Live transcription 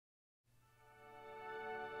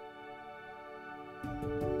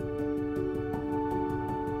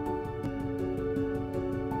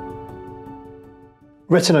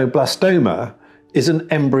Retinoblastoma is an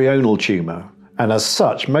embryonal tumour, and as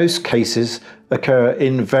such, most cases occur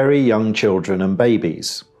in very young children and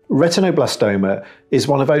babies. Retinoblastoma is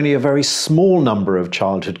one of only a very small number of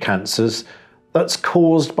childhood cancers that's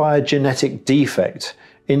caused by a genetic defect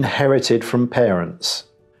inherited from parents.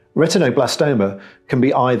 Retinoblastoma can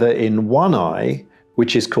be either in one eye,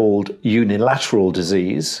 which is called unilateral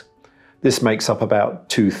disease. This makes up about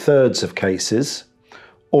 2/3 of cases,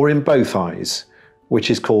 or in both eyes, which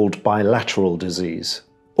is called bilateral disease.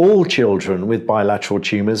 All children with bilateral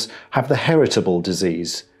tumours have the heritable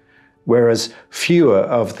disease, whereas fewer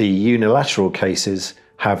of the unilateral cases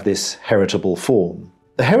have this heritable form.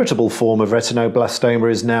 The heritable form of retinoblastoma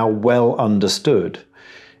is now well understood.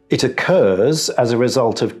 It occurs as a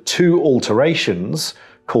result of two alterations,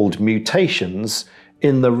 called mutations,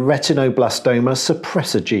 in the retinoblastoma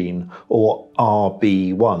suppressor gene, or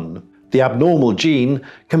RB1. The abnormal gene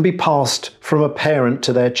can be passed from a parent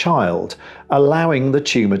to their child, allowing the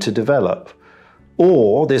tumour to develop.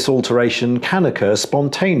 Or this alteration can occur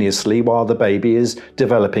spontaneously while the baby is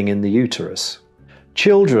developing in the uterus.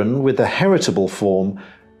 Children with the heritable form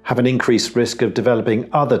have an increased risk of developing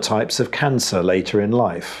other types of cancer later in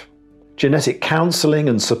life. Genetic counselling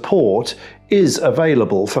and support is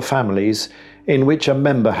available for families in which a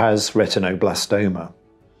member has retinoblastoma.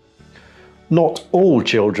 Not all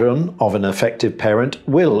children of an affected parent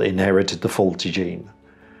will inherit the faulty gene,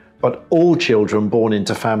 but all children born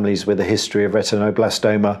into families with a history of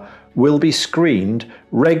retinoblastoma will be screened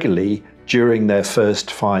regularly during their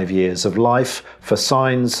first 5 years of life for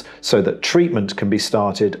signs so that treatment can be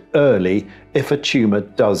started early if a tumour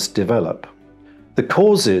does develop. The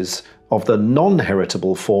causes of the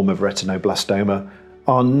non-heritable form of retinoblastoma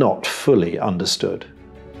are not fully understood.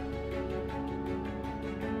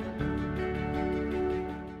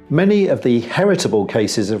 Many of the heritable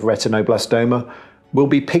cases of retinoblastoma will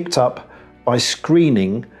be picked up by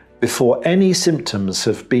screening before any symptoms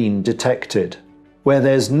have been detected. Where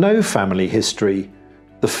there's no family history,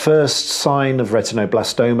 the first sign of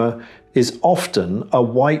retinoblastoma is often a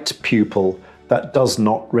white pupil that does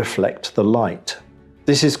not reflect the light.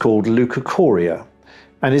 This is called leukocoria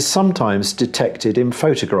and is sometimes detected in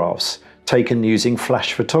photographs taken using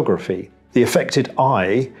flash photography. The affected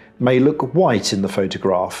eye may look white in the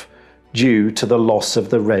photograph due to the loss of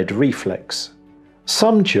the red reflex.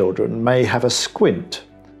 Some children may have a squint.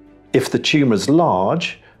 If the tumour's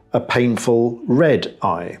large, a painful red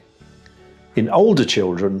eye. In older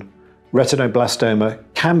children, retinoblastoma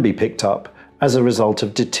can be picked up as a result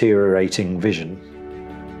of deteriorating vision.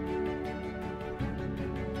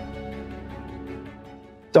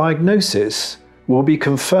 Diagnosis will be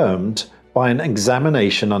confirmed by an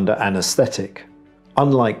examination under anaesthetic.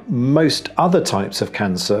 Unlike most other types of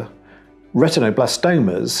cancer,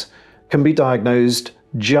 retinoblastomas can be diagnosed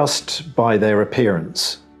just by their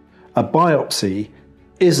appearance. A biopsy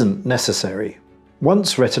isn't necessary.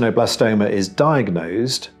 Once retinoblastoma is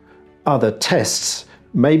diagnosed, other tests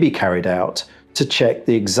may be carried out to check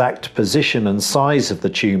the exact position and size of the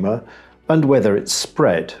tumour and whether it's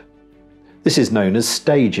spread. This is known as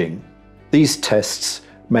staging. These tests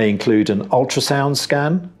may include an ultrasound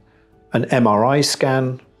scan, an MRI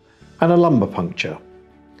scan, and a lumbar puncture.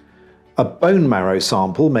 A bone marrow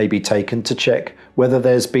sample may be taken to check whether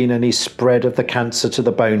there's been any spread of the cancer to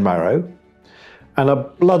the bone marrow, and a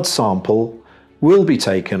blood sample will be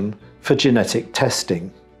taken for genetic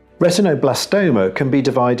testing. Retinoblastoma can be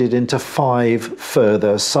divided into 5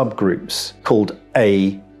 further subgroups called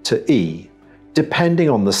A to E, depending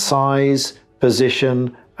on the size,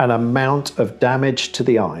 position, and amount of damage to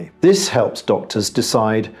the eye. This helps doctors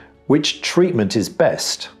decide which treatment is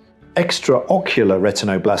best. Extraocular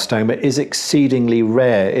retinoblastoma is exceedingly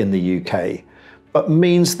rare in the UK, but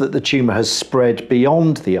means that the tumour has spread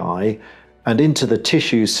beyond the eye and into the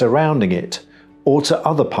tissues surrounding it or to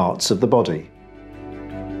other parts of the body.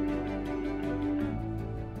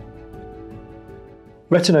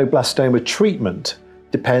 Retinoblastoma treatment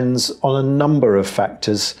depends on a number of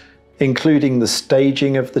factors, including the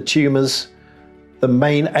staging of the tumours. The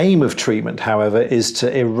main aim of treatment, however, is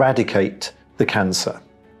to eradicate the cancer.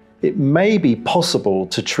 It may be possible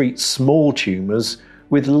to treat small tumours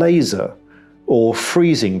with laser or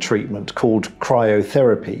freezing treatment called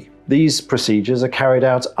cryotherapy. These procedures are carried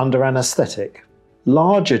out under anaesthetic.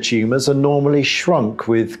 Larger tumours are normally shrunk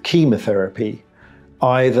with chemotherapy,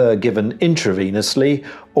 either given intravenously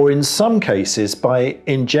or in some cases by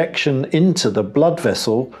injection into the blood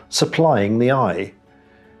vessel supplying the eye.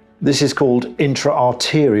 This is called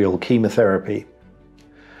intra-arterial chemotherapy.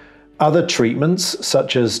 Other treatments,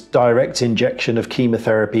 such as direct injection of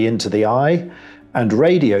chemotherapy into the eye and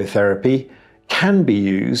radiotherapy, can be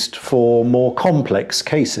used for more complex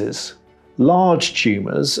cases. Large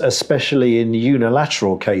tumours, especially in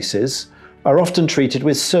unilateral cases, are often treated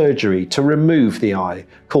with surgery to remove the eye,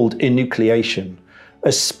 called enucleation,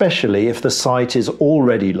 especially if the sight is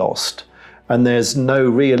already lost and there's no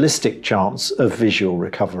realistic chance of visual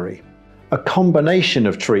recovery. A combination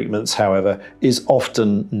of treatments, however, is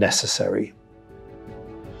often necessary.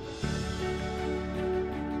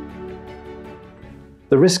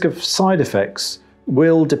 The risk of side effects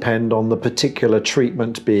will depend on the particular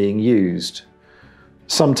treatment being used.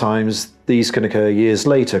 Sometimes these can occur years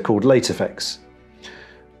later, called late effects.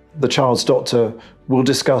 The child's doctor will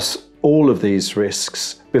discuss all of these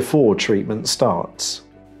risks before treatment starts.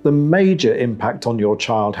 The major impact on your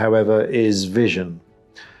child, however, is vision,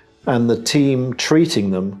 and the team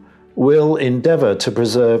treating them will endeavour to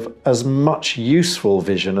preserve as much useful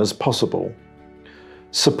vision as possible.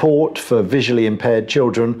 Support for visually impaired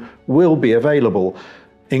children will be available,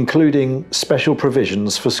 including special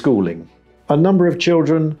provisions for schooling. A number of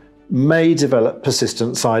children may develop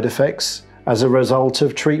persistent side effects as a result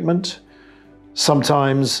of treatment,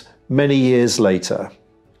 sometimes many years later,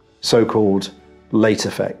 so-called late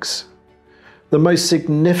effects. The most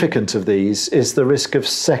significant of these is the risk of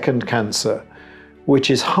second cancer,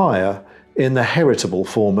 which is higher in the heritable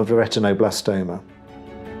form of retinoblastoma.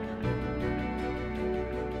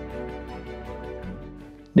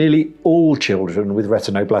 Nearly all children with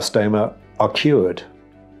retinoblastoma are cured.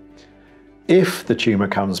 If the tumour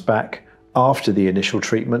comes back after the initial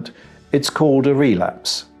treatment, it's called a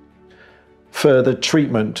relapse. Further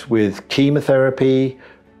treatment with chemotherapy,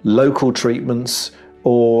 local treatments,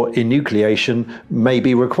 or enucleation may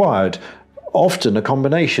be required, often a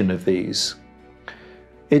combination of these.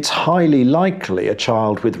 It's highly likely a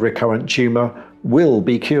child with recurrent tumour will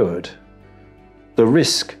be cured. The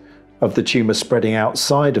risk of the tumour spreading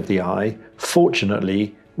outside of the eye,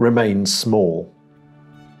 fortunately, remains small.